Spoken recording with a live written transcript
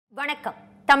வணக்கம்.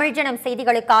 தமிழ் ஜனம்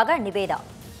செய்திகளுக்காக நிவேதா.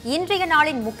 இன்றைய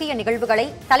நாளின் முக்கிய நிகழ்வுகளை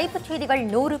தலைப்புச் செய்திகள்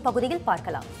 100 பகுதியில்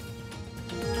பார்க்கலாம்.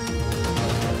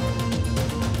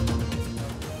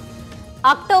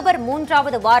 அக்டோபர்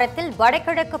 3வது வாரத்தில்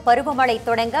வடகிழக்கு பருவமழை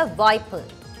தொடங்க வாய்ப்பு.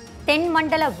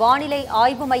 தென்மண்டல வானிலை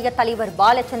ஆய்வு மைய தலைவர்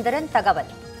பாலச்சந்திரன்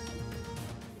தகவல்.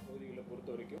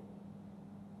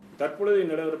 தற்பொழுதைய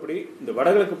நிலவரப்படி இந்த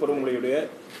வடகிழக்கு பருவமழையுடைய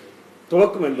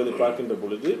துவக்கம் என்பது பார்க்கின்ற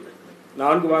பொழுது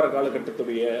 4 வார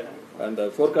காலகட்டத்துடைய அந்த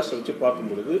ஃபோர்காஸ்ட் வச்சு பார்க்கும்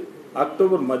பொழுது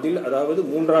அக்டோபர் மத்தியில், அதாவது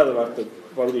 3வது வார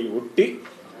பகுதியை ஒட்டி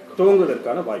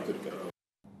துவங்குவதற்கான வாய்ப்பு இருக்கிறது.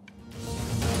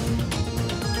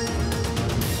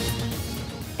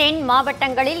 தென்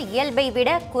மாவட்டங்களில் இயல்பை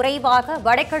விட குறைவாக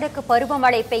வடகிழக்கு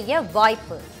பருவமழை பெய்ய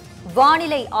வாய்ப்பு.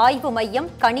 வானிலை ஆய்வு மையம்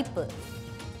கணிப்பு.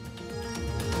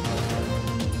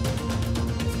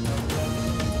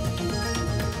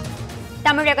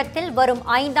 தமிழகத்தில் வரும்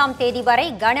 5ஆம் தேதி வரை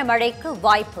கனமழைக்கு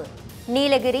வாய்ப்பு.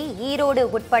 நீலகிரி, ஈரோடு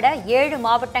உட்பட 7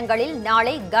 மாவட்டங்களில்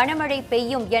நாளை கனமழை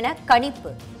பெய்யும் என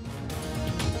கணிப்பு.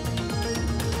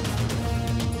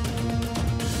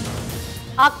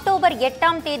 அக்டோபர்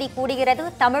 8ஆம் தேதி கூடுகிறது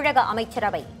தமிழக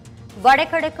அமைச்சரவை.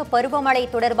 வடகிழக்கு பருவமழை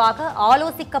தொடர்பாக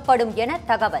ஆலோசிக்கப்படும் என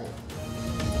தகவல்.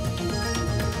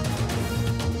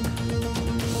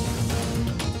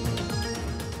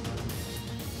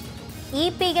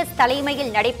 இபிஎஸ் தலைமையில்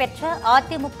நடைபெற்ற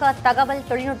அதிமுக தகவல்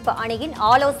தொழில்நுட்ப அணியின்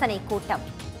ஆலோசனை கூட்டம்.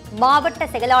 மாவட்ட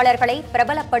செயலாளர்களை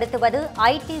பிரபலப்படுத்துவது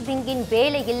ஐடி விங்கின்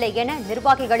வேலை இல்லை என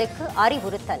நிர்வாகிகளுக்கு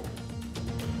அறிவுறுத்தல்.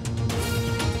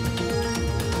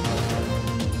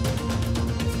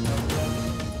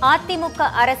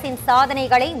 அதிமுக அரசின்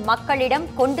சாதனைகளை மக்களிடம்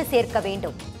கொண்டு சேர்க்க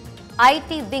வேண்டும்.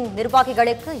 ஐடி விங்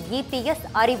நிர்வாகிகளுக்கு இபிஎஸ்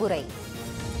அறிவுரை.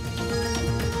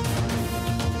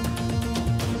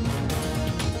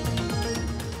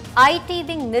 ஐடி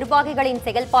விங் நிர்வாகிகளின்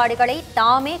செயல்பாடுகளை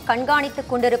தாமே கண்காணித்துக்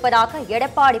கொண்டிருப்பதாக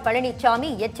எடப்பாடி பழனிசாமி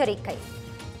எச்சரிக்கை.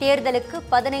 தேர்தலுக்கு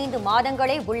 15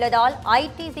 மாதங்களே உள்ளதால்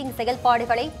ஐடி விங்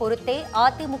செயல்பாடுகளை பொறுத்தே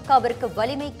அதிமுகவிற்கு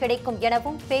வலிமை கிடைக்கும்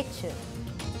எனவும் பேச்சு.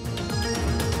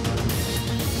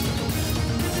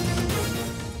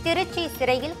 திருச்சி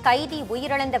சிறையில் கைதி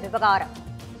உயிரிழந்த விவகாரம்.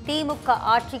 திமுக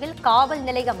ஆட்சியில் காவல்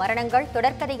நிலைய மரணங்கள்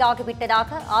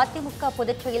தொடர்கதையாகிவிட்டதாக அதிமுக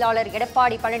பொதுச் செயலாளர்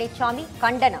எடப்பாடி பழனிசாமி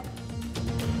கண்டனம்.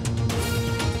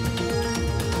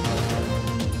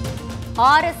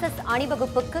 RSS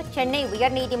அணிவகுப்புக்கு சென்னை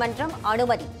உயர்நீதிமன்றம்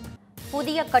அனுமதி.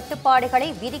 புதிய கட்டுப்பாடுகளை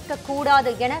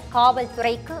விதிக்கக்கூடாது என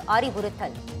காவல்துறைக்கு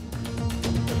அறிவுறுத்தல்.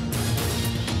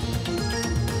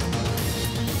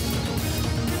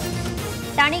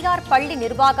 தனியார் பள்ளி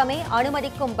நிர்வாகமே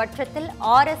அனுமதிக்கும் பட்சத்தில்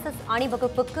RSS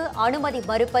அணிவகுப்புக்கு அனுமதி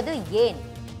மறுப்பது ஏன்?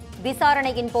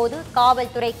 விசாரணையின் போது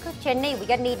காவல்துறைக்கு சென்னை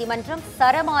உயர்நீதிமன்றம்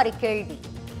சரமாரி கேள்வி.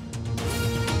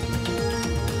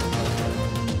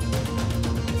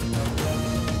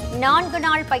 நான்கு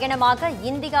நாள் பயணமாக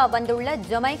இந்தியா வந்துள்ள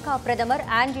ஜமைக்கா பிரதமர்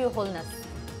ஆண்ட்ரூ ஹோல்னஸ்.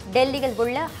 டெல்லியில்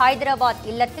உள்ள ஹைதராபாத்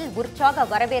இல்லத்தில் உற்சாக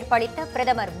வரவேற்பளித்த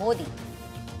பிரதமர் மோடி.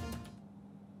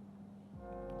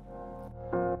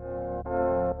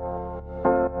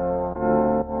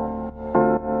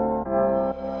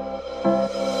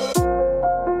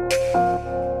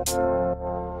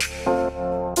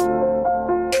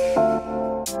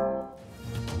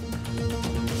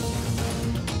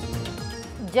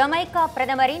 ஜமைக்கா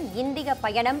பிரதமரின் இந்திய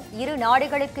பயணம் இரு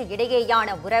நாடுகளுக்கு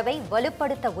இடையேயான உறவை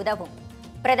வலுப்படுத்த உதவும்.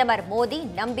 பிரதமர் மோடி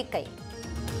நம்பிக்கை.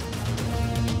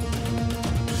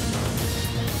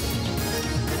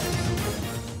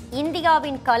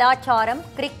 இந்தியாவின் கலாச்சாரம்,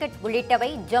 கிரிக்கெட்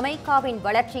உள்ளிட்டவை ஜமைக்காவின்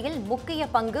வளர்ச்சியில் முக்கிய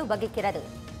பங்கு வகிக்கிறது.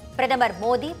 பிரதமர்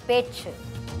மோடி பேச்சு.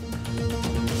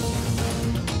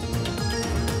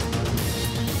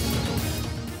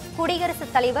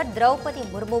 குடியரசுத் தலைவர் திரௌபதி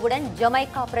முர்முவுடன்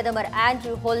ஜமைக்கா பிரதமர்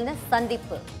ஆண்ட்ரூ ஹோல்னஸ்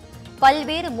சந்திப்பு.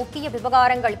 பல்வேறு முக்கிய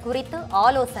விவகாரங்கள் குறித்து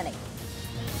ஆலோசனை.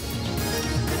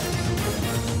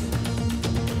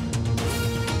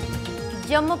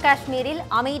 ஜம்மு காஷ்மீரில்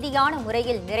அமைதியான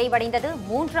முறையில் நிறைவடைந்தது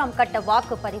 3ஆம் கட்ட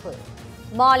வாக்குப்பதிவு.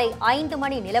 மாலை 5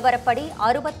 மணி நிலவரப்படி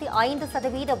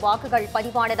 65% வாக்குகள்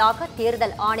பதிவானதாக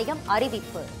தேர்தல் ஆணையம்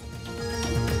அறிவிப்பு.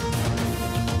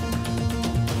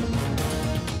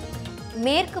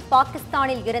 மேற்கு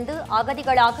பாகிஸ்தானில் இருந்து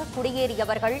அகதிகளாக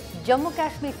குடியேறியவர்கள் ஜம்மு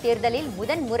காஷ்மீர் தேர்தலில்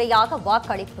முதன்முறையாக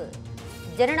வாக்களிப்பு.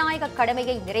 ஜனநாயக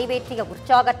கடமையை நிறைவேற்றிய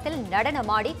உற்சாகத்தில்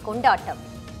நடனமாடி கொண்டாட்டம்.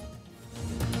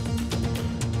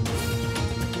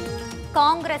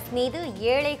 காங்கிரஸ் மீது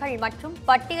ஏழைகள் மற்றும்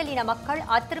பட்டியலின மக்கள்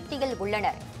அதிருப்தியில்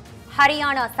உள்ளனர்.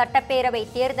 ஹரியானா சட்டப்பேரவை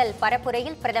தேர்தல்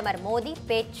பரப்புரையில் பிரதமர் மோடி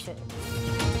பேச்சு.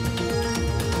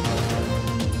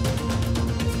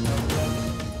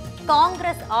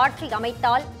 காங்கிரஸ் ஆட்சி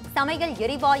அமைத்தால் சமையல்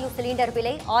எரிவாயு சிலிண்டர்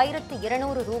விலை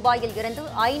 1200 ரூபாயில் இருந்து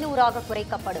 500ஆக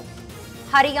குறைக்கப்படும்.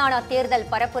 ஹரியானா தேர்தல்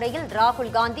பரப்புரையில் ராகுல்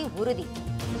காந்தி உறுதி.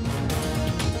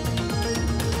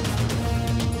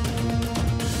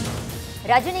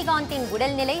 ரஜினிகாந்தின்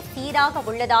உடல்நிலை சீராக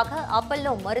உள்ளதாக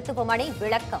அப்பல்லோ மருத்துவமனை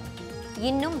விளக்கம்.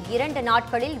 இன்னும் 2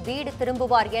 நாட்களில் வீடு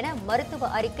திரும்புவார் என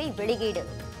மருத்துவ அறிக்கை வெளியீடு.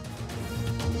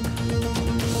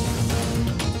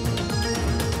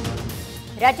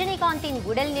 ரஜினிகாந்தின்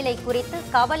உடல்நிலை குறித்து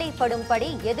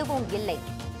கவலைப்படும்படி எதுவும் இல்லை.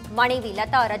 மனைவி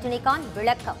லதா ரஜினிகாந்த்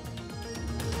விளக்கம்.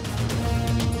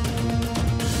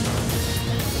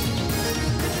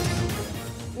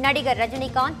 நடிகர்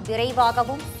ரஜினிகாந்த்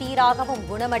விரைவாகவும் சீராகவும்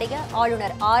குணமடைய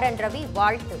ஆளுநர் RN ரவி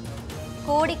வாழ்த்து.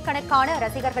 கோடிக்கணக்கான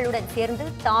ரசிகர்களுடன் சேர்ந்து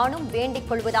தானும் வேண்டிக்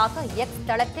கொள்வதாக X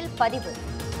தளத்தில் பதிவு.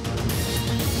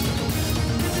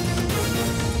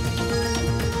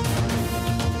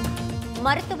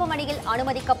 மருத்துவமனையில்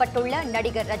அனுமதிக்கப்பட்டுள்ள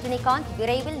நடிகர் ரஜினிகாந்த்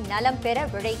விரைவில் நலம் பெற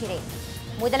விழைகிறேன்.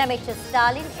 முதலமைச்சர்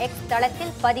ஸ்டாலின் X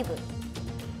தளத்தில் பதிவு.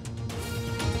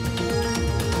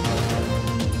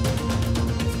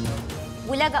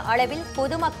 உலக அளவில்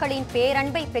பொதுமக்களின்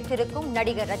பேரன்பை பெற்றிருக்கும்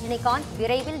நடிகர் ரஜினிகாந்த்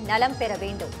விரைவில் நலம் பெற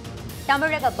வேண்டும்.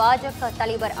 தமிழக பாஜக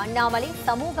தலைவர் அண்ணாமலை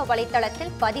சமூக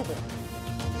வலைதளத்தில் பதிவு.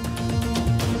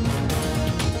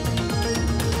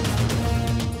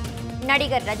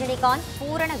 நடிகர் ரஜினிகாந்த்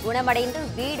பூரண குணமடைந்து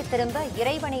வீடு திரும்ப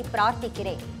இறைவனை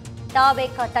பிரார்த்திக்கிறேன்.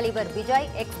 தவேக தலைவர்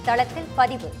விஜய் X தளத்தில்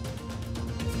பதிவு.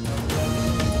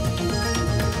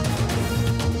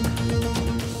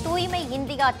 தூய்மை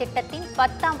இந்தியா திட்டத்தின்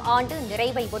 10ஆம் ஆண்டு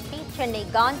நிறைவை ஒட்டி சென்னை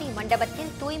காந்தி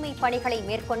மண்டபத்தில் தூய்மை பணிகளை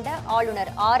மேற்கொண்ட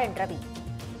ஆளுநர் RN ரவி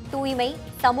தூய்மை,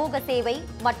 சமூக சேவை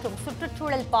மற்றும்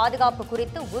சுற்றுச்சூழல் பாதுகாப்பு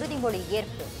குறித்து உறுதிமொழி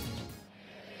ஏற்பு.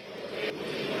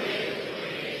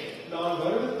 நான்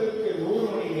வருடத்திற்கு 100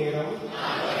 மணி நேரம்,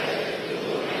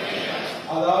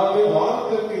 அதாவது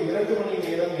வாரத்திற்கு 2 மணி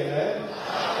நேரம் என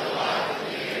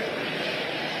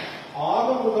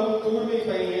 6 முதல் தூய்மை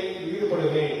பணியில்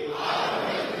ஈடுபடுவேன்.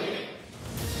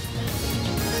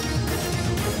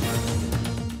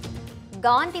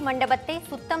 காந்தி மண்டபத்தை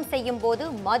சுத்தம் செய்யும் போது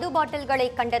மது பாட்டில்களை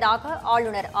கண்டதாக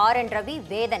ஆளுநர் RN ரவி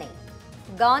வேதனை.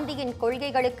 காந்தியின்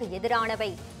கொள்கைகளுக்கு எதிரானவை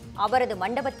அவரது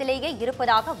மண்டபத்திலேயே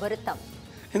இருப்பதாக வருத்தம்.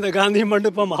 In the Gandhi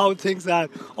Mandapam, how things are,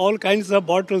 all kinds of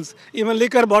bottles, even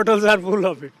liquor bottles are full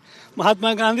of it.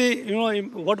 Mahatma Gandhi,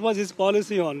 what was his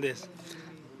policy on this?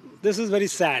 This is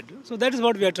very sad. So that is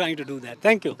what we are trying to do there.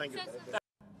 Thank you. Thank you.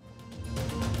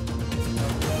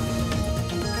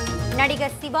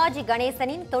 நடிகர் சிவாஜி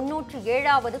கணேசனின்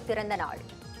 97வது பிறந்த நாள்.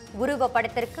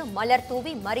 உருவப்படத்திற்கு மலர்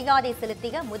தூவி மரியாதை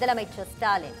செலுத்திய முதலமைச்சர்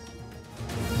ஸ்டாலின்.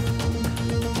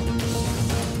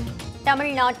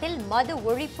 தமிழ்நாட்டில் மது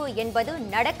ஒழிப்பு என்பது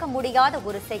நடக்க முடியாத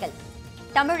ஒரு செயல்.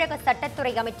 தமிழக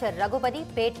சட்டத்துறை அமைச்சர் ரகுபதி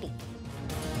பேட்டி.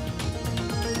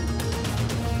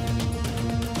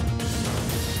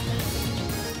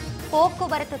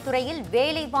 போக்குவரத்து துறையில்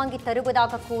வேலை வாங்கி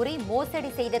தருவதாக கூறி மோசடி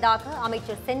செய்ததாக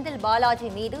அமைச்சர் செந்தில் பாலாஜி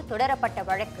மீது தொடரப்பட்ட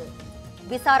வழக்கு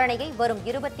விசாரணையை வரும்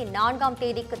 24ஆம்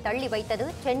தேதிக்கு தள்ளி வைத்தது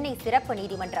சென்னை சிறப்பு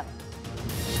நீதிமன்றம்.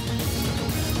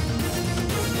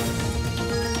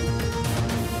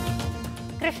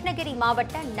 கிருஷ்ணகிரி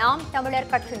மாவட்ட நாம் தமிழர்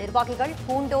கட்சி நிர்வாகிகள்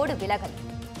கூண்டோடு விலகல்.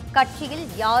 கட்சியில்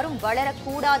யாரும்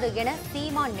வளரக்கூடாது என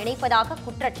சீமான் நினைப்பதாக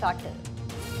குற்றச்சாட்டு.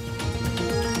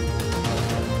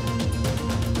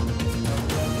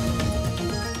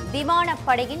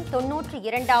 விமானப்படையின்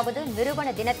 92வது நிறுவன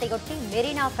தினத்தையொட்டி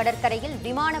மெரினா கடற்கரையில்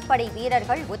விமானப்படை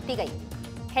வீரர்கள் ஒத்திகை.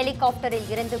 ஹெலிகாப்டரில்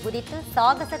இருந்து குதித்து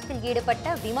சாகசத்தில்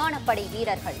ஈடுபட்ட விமானப்படை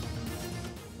வீரர்கள்.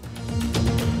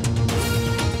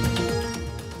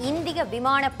 இந்திய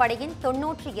விமானப்படையின்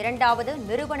 92வது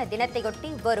நிறுவன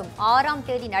தினத்தையொட்டி வரும் 6ஆம்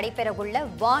தேதி நடைபெறவுள்ள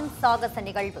வான் சாகச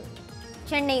நிகழ்வு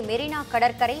சென்னை மெரினா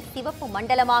கடற்கரை சிவப்பு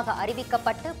மண்டலமாக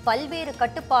அறிவிக்கப்பட்டு பல்வேறு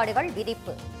கட்டுப்பாடுகள்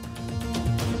விதிப்பு.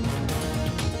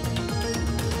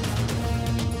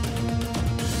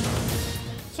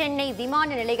 சென்னை விமான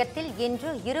நிலையத்தில்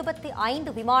இன்று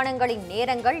 25 விமானங்களின்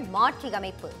நேரங்கள்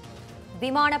மாற்றியமைப்பு.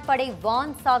 விமானப்படை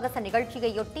வான் சாகச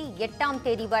நிகழ்ச்சியையொட்டி 8ஆம்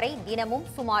தேதி வரை தினமும்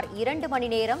சுமார் 2 மணி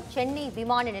நேரம் சென்னை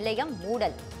விமான நிலையம்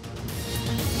மூடல்.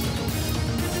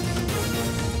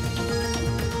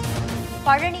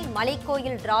 பழனி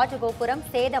மலைக்கோயில் ராஜகோபுரம்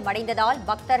சேதமடைந்ததால்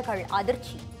பக்தர்கள்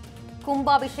அதிர்ச்சி.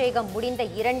 கும்பாபிஷேகம் முடிந்த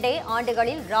 2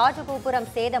 ஆண்டுகளில் ராஜகோபுரம்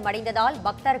சேதமடைந்ததால்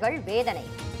பக்தர்கள் வேதனை.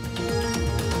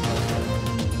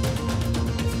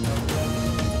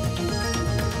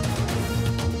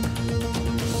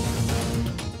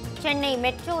 சென்னை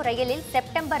மெட்ரோ ரயிலில்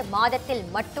செப்டம்பர் மாதத்தில்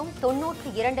மட்டும்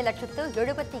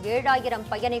 92,77,000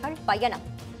 பயணிகள் பயணம்.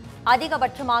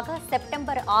 அதிகபட்சமாக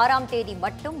செப்டம்பர் 6ஆம் தேதி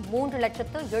மட்டும்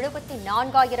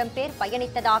 3,74,000 பேர்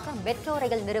பயணித்ததாக மெட்ரோ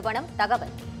ரயில் நிறுவனம்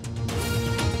தகவல்.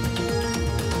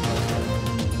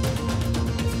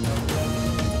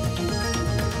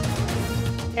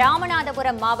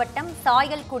 ராமநாதபுரம் மாவட்டம்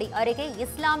சாயல்குடி அருகே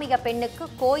இஸ்லாமிய பெண்ணுக்கு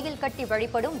கோயில் கட்டி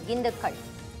வழிபடும் இந்துக்கள்.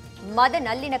 மத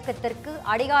நல்லிணக்கத்திற்கு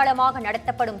அடையாளமாக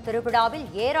நடத்தப்படும் திருவிழாவில்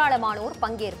ஏராளமானோர்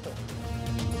பங்கேற்பு.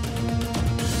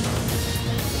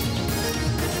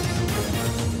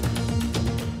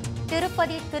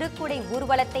 திருப்பதி திருக்குடை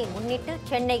ஊர்வலத்தை முன்னிட்டு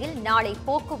சென்னையில் நாளை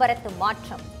போக்குவரத்து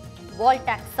மாற்றம்.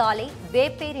 வால்டாக்ஸ் சாலை,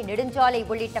 வேப்பேரி நெடுஞ்சாலை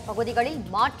உள்ளிட்ட பகுதிகளில்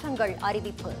மாற்றங்கள்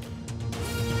அறிவிப்பு.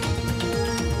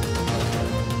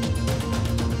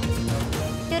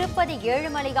 திருப்பதி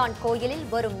ஏழுமலையான் கோயிலில்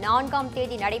வரும் 4ஆம்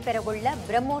தேதி நடைபெறவுள்ள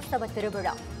பிரம்மோற்சவ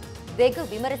திருவிழா வெகு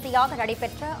விமரிசையாக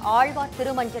நடைபெற்ற ஆழ்வார்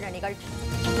திருமஞ்சன நிகழ்ச்சி.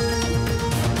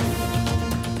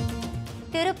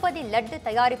 திருப்பதி லட்டு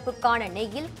தயாரிப்புக்கான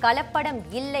நெய்யில் கலப்படம்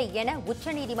இல்லை என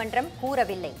உச்சநீதிமன்றம்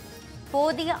கூறவில்லை.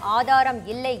 போதிய ஆதாரம்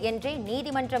இல்லை என்றே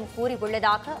நீதிமன்றம்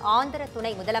கூறியுள்ளதாக ஆந்திர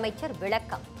துணை முதலமைச்சர்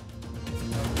விளக்கம்.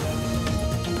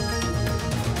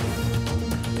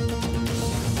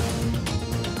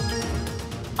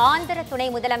 ஆந்திர துணை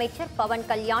முதலமைச்சர் பவன்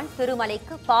கல்யாண்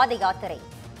திருமலைக்கு பாத யாத்திரை.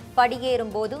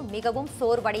 படியேறும்போது மிகவும்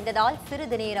சோர்வடைந்ததால்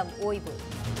சிறிது நேரம் ஓய்வு.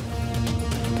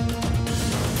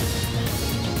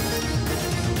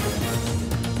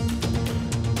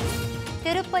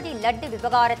 திருப்பதி லட்டு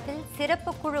விவகாரத்தில்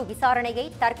சிறப்பு குழு விசாரணையை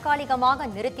தற்காலிகமாக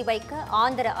நிறுத்தி வைக்க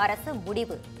ஆந்திர அரசு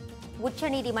முடிவு.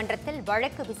 உச்சநீதிமன்றத்தில்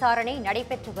வழக்கு விசாரணை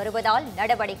நடைபெற்று வருவதால்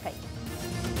நடவடிக்கை.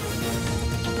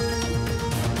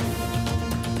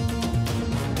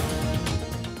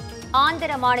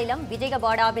 ஆந்திர மாநிலம்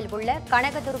விஜயவாடாவில் உள்ள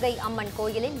கனகதுர்கை அம்மன்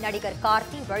கோயிலில் நடிகர்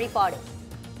கார்த்தி வழிபாடு.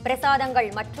 பிரசாதங்கள்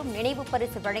மற்றும் நினைவு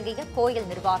பரிசு வழங்கிய கோயில்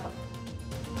நிர்வாகம்.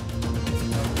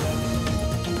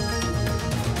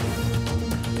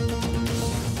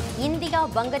 இந்தியா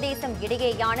வங்கதேசம்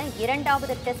இடையேயான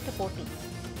 2வது டெஸ்ட் போட்டி.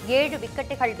 7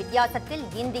 விக்கெட்டுகள் வித்தியாசத்தில்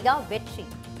இந்தியா வெற்றி.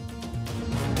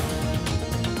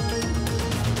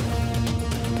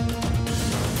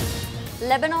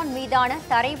 லெபனான் மீதான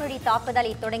தரைவழி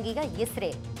தாக்குதலை தொடங்கிய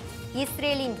இஸ்ரேல்.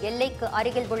 இஸ்ரேலின் எல்லைக்கு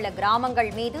அருகில் உள்ள கிராமங்கள்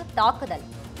மீது தாக்குதல்.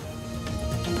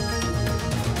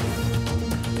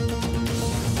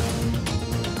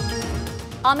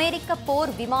 அமெரிக்க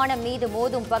போர் விமானம் மீது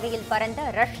மோதும் வகையில் பறந்த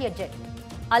ரஷ்ய ஜெட்.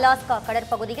 அலாஸ்கா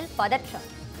கடற்பகுதியில் பதற்றம்.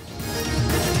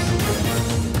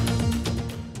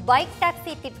 பைக்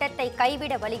டாக்ஸி திட்டத்தை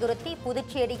கைவிட வலியுறுத்தி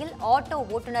புதுச்சேரியில் ஆட்டோ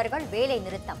ஓட்டுநர்கள் வேலை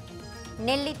நிறுத்தம்.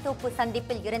 நெல்லித்தோப்பு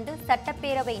சந்திப்பில் இருந்து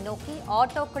சட்டப்பேரவை நோக்கி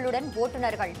ஆட்டோக்களுடன்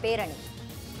ஓட்டுநர்கள் பேரணி.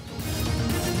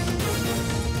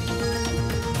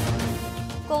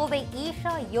 கோவை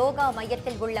ஈஷா யோகா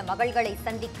மையத்தில் உள்ள மகள்களை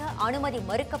சந்திக்க அனுமதி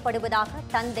மறுக்கப்படுவதாக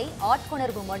தந்தை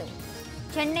ஆட்கொணர்வு மனு.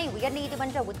 சென்னை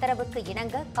உயர்நீதிமன்ற உத்தரவுக்கு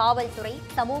இணங்க காவல்துறை,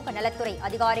 சமூக நலத்துறை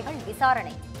அதிகாரிகள்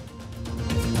விசாரணை.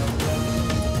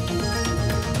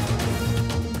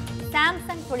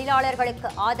 சாம்சங் தொழிலாளர்களுக்கு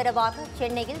ஆதரவாக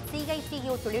சென்னையில்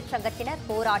சிஐடியு தொழிற்சங்கத்தினர்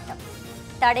போராட்டம்.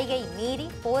 தடையை மீறி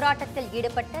போராட்டத்தில்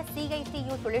ஈடுபட்ட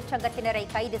சிஐடியு தொழிற்சங்கத்தினரை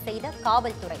கைது செய்த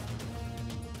காவல்துறை.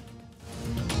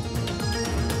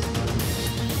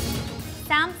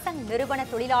 சாம்சங் நிறுவன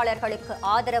தொழிலாளர்களுக்கு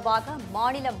ஆதரவாக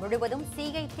மாநிலம் முழுவதும்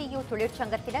சிஐடியு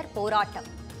தொழிற்சங்கத்தினர் போராட்டம்.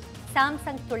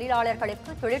 சாம்சங்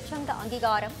தொழிலாளர்களுக்கு தொழிற்சங்க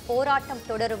அங்கீகாரம், போராட்டம்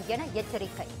தொடரும் என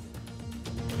எச்சரிக்கை.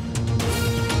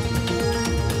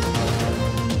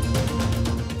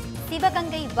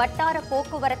 சிவகங்கை வட்டார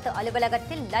போக்குவரத்து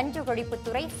அலுவலகத்தில் லஞ்ச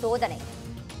ஒழிப்புத்துறை சோதனை.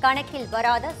 கணக்கில்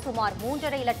வராத சுமார்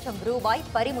 3.5 லட்சம் ரூபாய்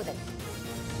பறிமுதல்.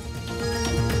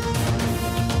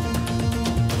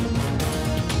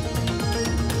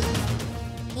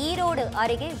 ஈரோடு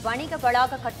அருகே வணிக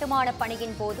வளாக கட்டுமான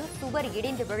பணியின் போது சுவர்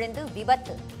இடிந்து விழுந்து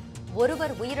விபத்து.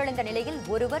 ஒருவர் உயிரிழந்த நிலையில்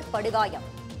ஒருவர் படுகாயம்.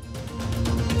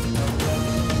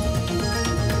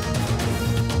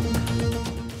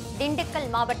 திண்டுக்கல்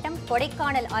மாவட்டம்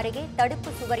கொடைக்கானல் அருகே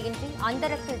தடுப்பு சுவர் இன்றி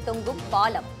அந்தரத்தில் தொங்கும்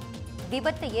பாலம்.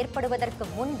 விபத்து ஏற்படுவதற்கு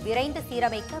முன் விரைந்து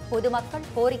சீரமைக்க பொதுமக்கள்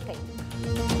கோரிக்கை.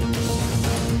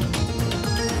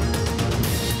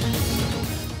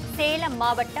 சேலம்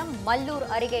மாவட்டம் மல்லூர்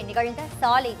அருகே நிகழ்ந்த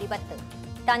சாலை விபத்து.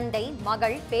 தந்தை,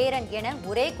 மகள், பேரன் என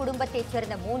ஒரே குடும்பத்தைச்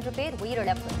சேர்ந்த 3 பேர்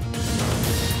உயிரிழப்பு.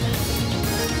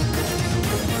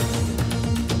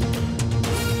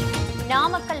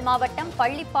 நாமக்கல் மாவட்டம்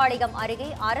பள்ளிப்பாளையம் அருகே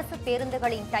அரசு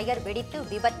பேருந்துகளின் டயர் வெடித்து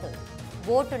விபத்து.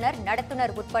 ஓட்டுநர்,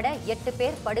 நடத்துனர் உட்பட 8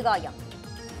 பேர் படுகாயம்.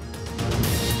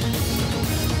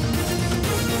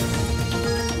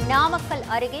 நாமக்கல்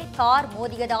அருகே கார்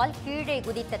மோதியதால் கீழே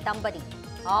குதித்த தம்பதி.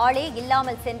 ஆளே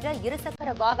இல்லாமல் சென்ற இருசக்கர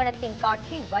வாகனத்தின்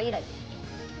காட்சி வைரல்.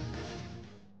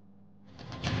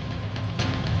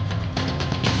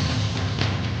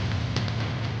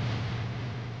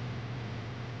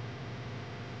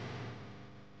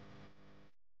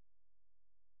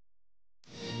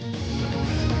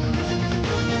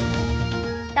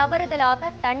 தவறு தவறுதலாக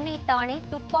தன்னை தானே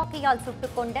துப்பாக்கியால்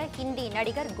சுட்டுக்கொண்ட ஹிந்தி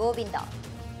நடிகர் கோவிந்தா.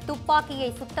 துப்பாக்கியை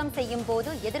சுத்தம் செய்யும் போது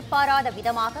எதிர்பாராத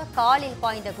விதமாக காலில்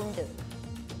பாய்ந்த குண்டு.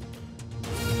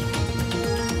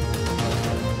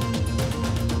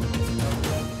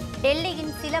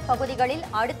 டெல்லியின் சில பகுதிகளில்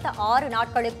அடுத்த 6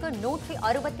 நாட்களுக்கு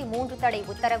 163 தடை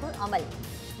உத்தரவு அமல்.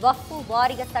 வக்ஃபு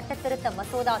வாரிய சட்டத்திருத்த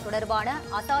மசோதா தொடர்பான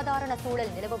அசாதாரண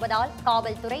சூழல் நிலவுவதால்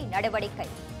காவல்துறை நடவடிக்கை.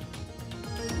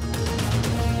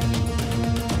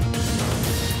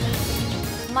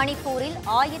 மணிப்பூரில்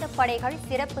ஆயுதப்படைகள்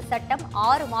சிறப்பு சட்டம்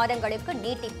 6 மாதங்களுக்கு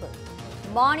நீட்டிப்பு.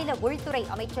 மாநில உள்துறை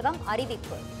அமைச்சகம்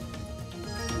அறிவிப்பு.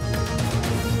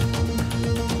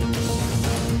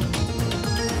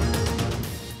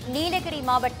 நீலகிரி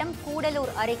மாவட்டம்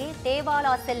கூடலூர் அருகே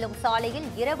தேவாலா செல்லும் சாலையில்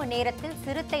இரவு நேரத்தில்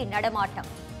சிறுத்தை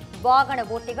நடமாட்டம். வாகன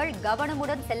ஓட்டிகள்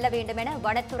கவனமுடன் செல்ல வேண்டுமென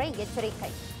வனத்துறை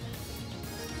எச்சரிக்கை.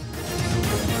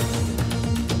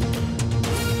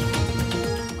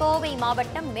 கோவை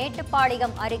மாவட்டம்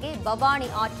மேட்டுப்பாளையம் அருகே பவானி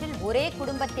ஆற்றில் ஒரே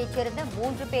குடும்பத்தைச் சேர்ந்த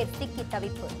 3 பேர் சிக்கி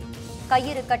தவிப்பு.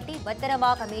 கயிறு கட்டி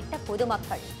பத்திரமாக மீட்ட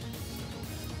பொதுமக்கள்.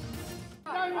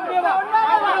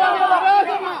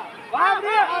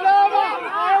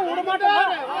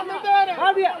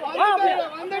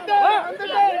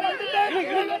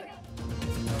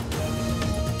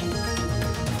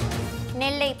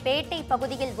 நெல்லை பேட்டை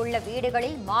பகுதியில் உள்ள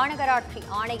வீடுகளில் மாநகராட்சி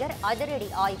ஆணையர்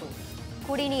அதிரடி ஆய்வு.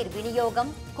 குடிநீர் விநியோகம்,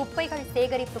 குப்பைகள்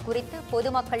சேகரிப்பு குறித்து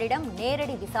பொதுமக்களிடம்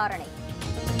நேரடி விசாரணை.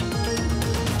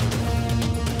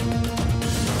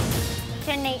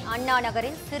 சென்னை அண்ணா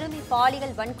நகரில் சிறுமி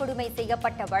பாலியல் வன்கொடுமை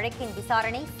செய்யப்பட்ட வழக்கின்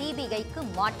விசாரணை சிபிஐக்கு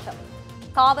மாற்றம்.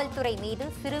 காவல்துறை மீது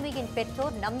சிறுமியின்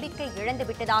பெற்றோர் நம்பிக்கை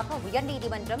இழந்துவிட்டதாக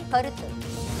உயர்நீதிமன்றம் கருத்து.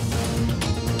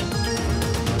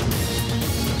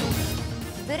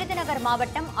 விருதுநகர்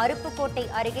மாவட்டம் அருப்புக்கோட்டை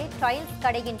அருகே டைல்ஸ்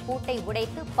கடையின் பூட்டை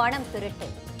உடைத்து பணம் திருட்டு.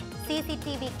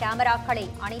 சிசிடிவி கேமராக்களை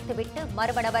அணைத்துவிட்டு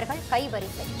மர்ம நபர்கள்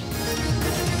கைவரிசை.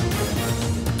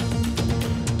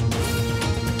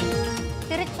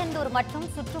 திருச்செந்தூர் மற்றும்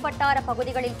சுற்றுவட்டார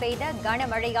பகுதிகளில் பெய்த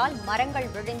கனமழையால் மரங்கள்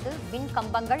விழுந்து மின்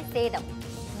கம்பங்கள் சேதம்.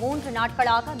 3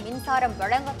 நாட்களாக மின்சாரம்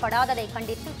வழங்கப்படாததை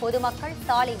கண்டித்து பொதுமக்கள்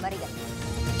சாலை மறியல்.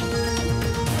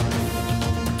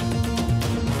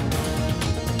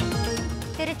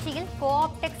 திருச்சியில்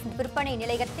கோஆப்டெக்ஸ் விற்பனை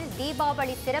நிலையத்தில்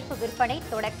தீபாவளி சிறப்பு விற்பனை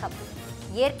தொடக்கம்.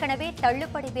 ஏற்கனவே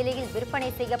தள்ளுபடி விலையில் விற்பனை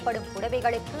செய்யப்படும்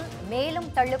புடவைகளுக்கு மேலும்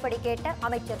தள்ளுபடி கேட்ட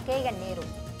அமைச்சர் KN நேரு.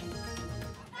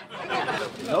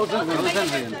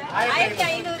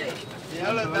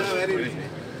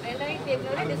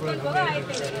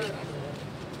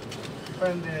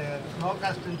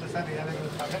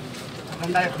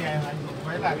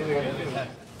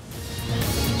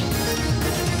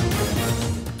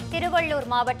 திருவள்ளூர்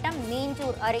மாவட்டம்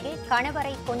மீஞ்சூர் அருகே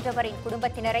கணவரை கொன்றவரின்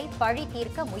குடும்பத்தினரை பழி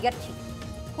தீர்க்க முயற்சி.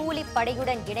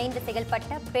 கூலிப்படையுடன் இணைந்து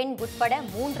செயல்பட்ட பெண் உட்பட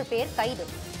 3 பேர் கைது.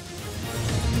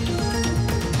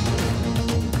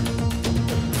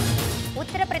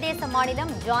 உத்தரப்பிரதேச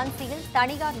மாநிலம் ஜான்சியில்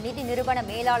தனியார் நிதி நிறுவன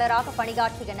மேலாளராக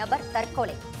பணியாற்றிய நபர்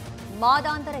தற்கொலை.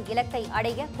 மாதாந்திர இலக்கை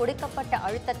அடைய கொடுக்கப்பட்ட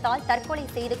அழுத்தத்தால் தற்கொலை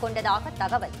செய்து கொண்டதாக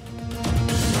தகவல்.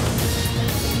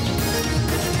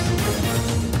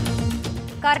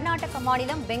 கர்நாடக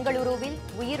மாநிலம் பெங்களூருவில்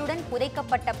உயிருடன்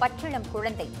புதைக்கப்பட்ட பச்சிளம்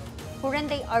குழந்தை.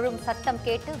 குழந்தை அழும் சத்தம்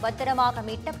கேட்டு பத்திரமாக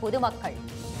மீட்ட பொதுமக்கள்.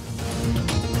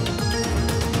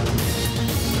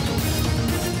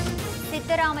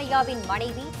 சித்தராமையாவின்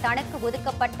மனைவி தனக்கு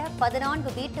ஒதுக்கப்பட்ட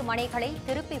 14 வீட்டு மனைகளை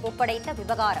திருப்பி ஒப்படைத்த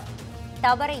விவகாரம்.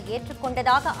 தவறை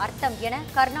ஏற்றுக்கொண்டதாக அர்த்தம் என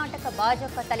கர்நாடக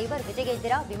பாஜக தலைவர்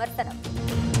விஜயேந்திரா விமர்சனம்.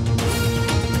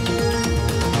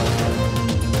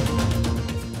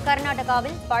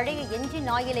 கர்நாடகாவில் பழைய எஞ்சின்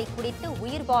ஆயிலை குடித்து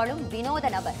உயிர் வாழும் வினோத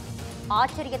நபர்.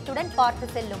 ஆச்சரியத்துடன் பார்த்து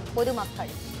செல்லும்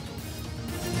பொதுமக்கள்.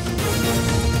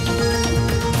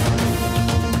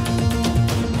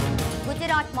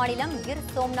 குஜராத் மாநிலம் கிர்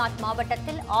சோம்நாத்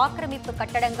மாவட்டத்தில் ஆக்கிரமிப்பு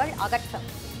கட்டடங்கள் அகற்றம்.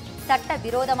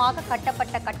 சட்டவிரோதமாக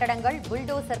கட்டப்பட்ட கட்டடங்கள்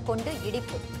புல்டோசர் கொண்டு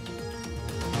இடிப்பு.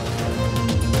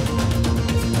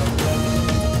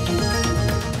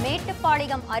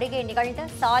 மேட்டுப்பாளையம் அருகே நிகழ்ந்த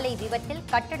சாலை விபத்தில்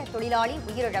கட்டட தொழிலாளி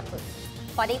உயிரிழப்பு.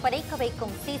 பதைபதைக்க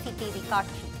வைக்கும் சிசிடிவி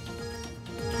காட்சி.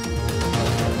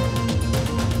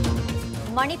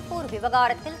 மணிப்பூர்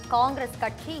விவகாரத்தில் காங்கிரஸ்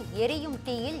கட்சி எரியும்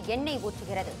தீயில் எண்ணெய்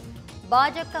ஊற்றுகிறது.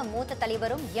 பாஜக மூத்த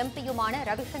தலைவரும் எம்பியுமான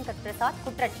ரவிசங்கர் பிரசாத்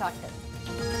குற்றச்சாட்டு.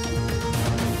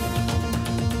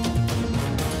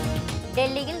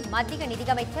 டெல்லியில் மத்திய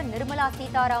நிதியமைச்சர் நிர்மலா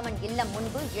சீதாராமன் இல்லம்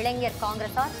முன்பு இளைஞர்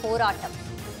காங்கிரசார் போராட்டம்.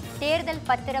 தேர்தல்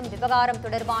பத்திரம் விவகாரம்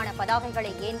தொடர்பான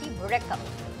பதாகைகளை ஏந்தி முழக்கம்.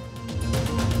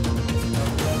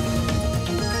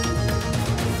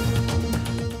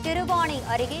 திருவாணை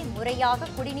அருகே முறையாக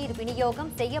குடிநீர்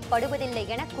விநியோகம் செய்யப்படுவதில்லை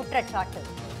என குற்றச்சாட்டு.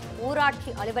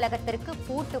 ஊராட்சி அலுவலகத்திற்கு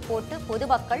பூட்டு போட்டு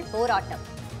பொதுமக்கள் போராட்டம்.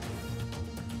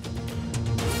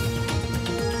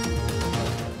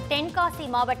 தென்காசி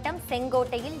மாவட்டம்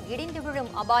செங்கோட்டையில் இடிந்து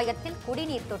விழும் அபாயத்தில்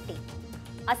குடிநீர் தொட்டி.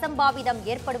 அசம்பாவிதம்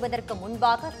ஏற்படுவதற்கு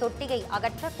முன்பாக தொட்டியை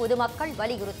அகற்ற பொதுமக்கள்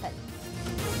வலியுறுத்தல்.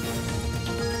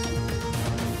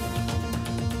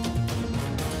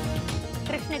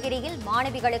 கிருஷ்ணகிரியில்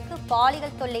மாணவிகளுக்கு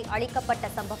பாலியல் தொல்லை அளிக்கப்பட்ட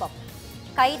சம்பவம்.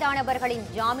 கைதானவர்களின்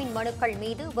ஜாமீன் மனுக்கள்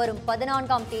மீது வரும்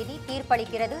 14ஆம் தேதி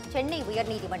தீர்ப்பளிக்கிறது சென்னை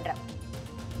உயர்நீதிமன்றம்.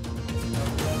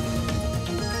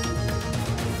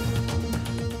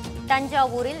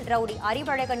 தஞ்சாவூரில் ரவுடி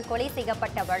அறிவழகன் கொலை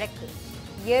செய்யப்பட்ட வழக்கு.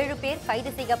 7 பேர்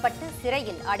கைது செய்யப்பட்டு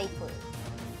சிறையில் அடைப்பு.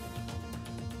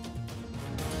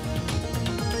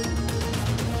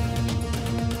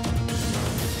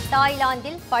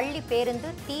 தாய்லாந்தில் பள்ளி பேருந்து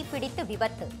தீப்பிடித்து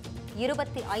விபத்து.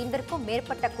 25க்கும்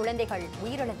மேற்பட்ட குழந்தைகள்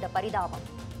உயிரிழந்த பரிதாபம்.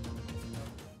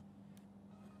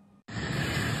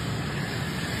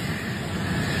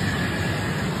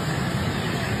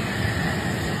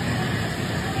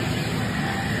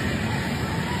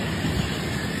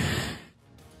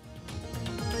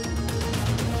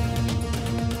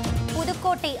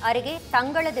 புதுக்கோட்டை அருகே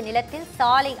தங்களது நிலத்தில்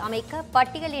சாலை அமைக்க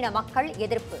பட்டியலின மக்கள்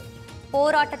எதிர்ப்பு.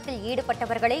 போராட்டத்தில்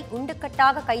ஈடுபட்டவர்களை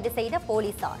குண்டுக்கட்டாக கைது செய்த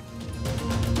போலீசார்.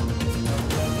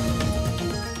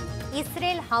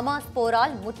 இஸ்ரேல் ஹமாஸ்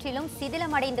போரால் முற்றிலும்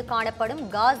சிதிலமடைந்து காணப்படும்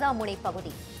காசா முனை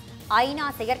பகுதி. ஐநா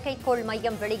செயற்கைக்கோள்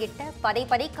மையம் வெளியிட்ட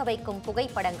பதைபதைக்க வைக்கும்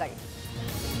புகைப்படங்கள்.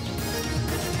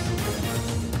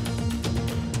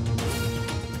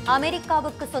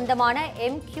 அமெரிக்காவுக்கு சொந்தமான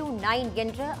MQ-9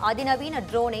 என்ற அதிநவீன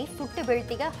ட்ரோனை சுட்டு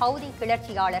வீழ்த்திய ஹவுதி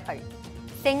கிளர்ச்சியாளர்கள்.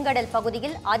 செங்கடல்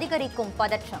பகுதியில் அதிகரிக்கும்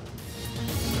பதற்றம்.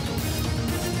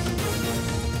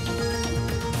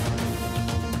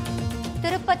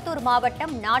 திருப்பத்தூர்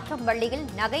மாவட்டம் நாற்றம்பள்ளியில்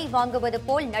நகை வாங்குவது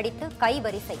போல் நடித்து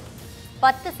கைவரிசை.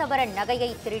 10 சவரன் நகையை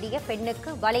திருடிய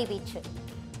பெண்ணுக்கு வலைவீச்சு.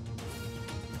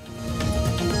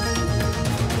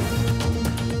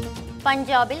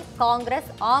 பஞ்சாபில் காங்கிரஸ்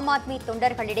ஆம் ஆத்மி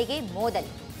தொண்டர்களிடையே மோதல்.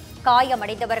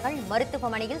 காயமடைந்தவர்கள்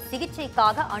மருத்துவமனையில்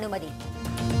சிகிச்சைக்காக அனுமதி.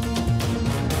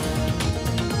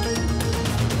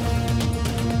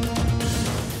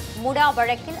 முடா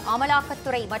வழக்கில்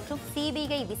அமலாக்கத்துறை மற்றும்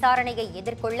CBI விசாரணையை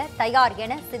எதிர்கொள்ள தயார்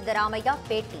என சித்தராமையா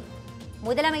பேட்டி.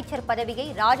 முதலமைச்சர் பதவியை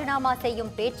ராஜினாமா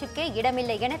செய்யும் பேச்சுக்கே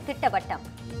இடமில்லை என திட்டவட்டம்.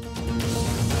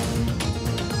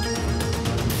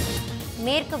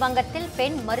 மேற்கு வங்கத்தில்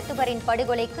பெண் மருத்துவரின்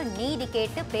படுகொலைக்கு நீதி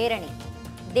கேட்டு பேரணி.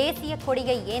 தேசிய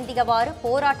கொடியை ஏந்தியவாறு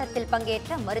போராட்டத்தில்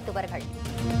பங்கேற்ற மருத்துவர்கள்.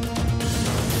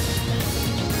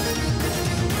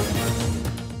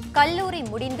 கல்லூரி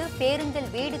முடிந்து பேருந்தில்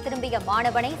வீடு திரும்பிய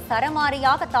மாணவனை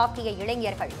சரமாரியாக தாக்கிய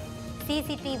இளைஞர்கள்.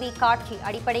 CCTV காட்சி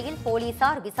அடிப்படையில்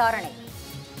போலீசார் விசாரணை.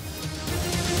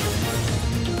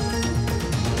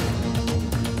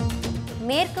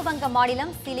 மேற்கு வங்க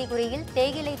மாநிலம் சிலிகுரியில்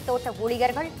தேயிலை தோட்ட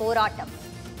ஊழியர்கள் போராட்டம்.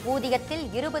 ஊதியத்தில்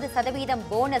 20%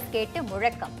 போனஸ் கேட்டு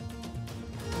முழக்கம்.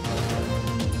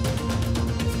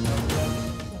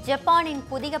 ஜப்பானின்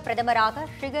புதிய பிரதமராக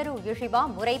ஷிகரு யோஷிபா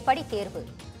முறைப்படி தேர்வு.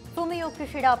 ஃபுமியோ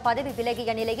கிஷிடா பதவி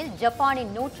விலகிய நிலையில்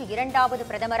ஜப்பானின் 102வது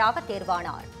பிரதமராக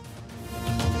தேர்வானார்.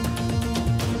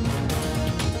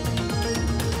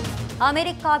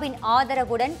 அமெரிக்காவின்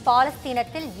ஆதரவுடன்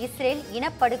பாலஸ்தீனத்தில் இஸ்ரேல்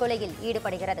இனப்படுகொலையில்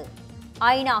ஈடுபடுகிறது.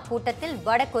 ஐநா கூட்டத்தில்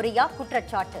வடகொரியா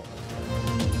குற்றச்சாட்டு.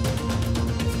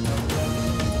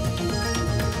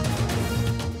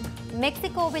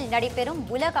 மெக்சிகோவில் நடைபெறும்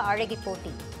உலக அழகி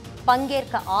போட்டி.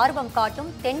 பங்கேற்க ஆர்வம்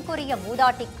காட்டும் தென்கொரிய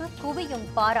மூதாட்டிக்கு குவியும்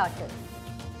பாராட்டு.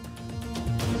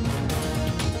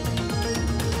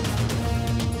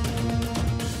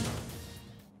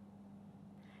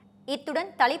 இத்துடன்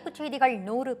தலைப்புச் செய்திகள்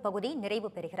 100 பகுதி நிறைவு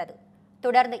பெறுகிறது.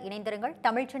 தொடர்ந்து இணைந்திருங்கள்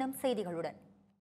தமிழ்ச்சினம் செய்திகளுடன்.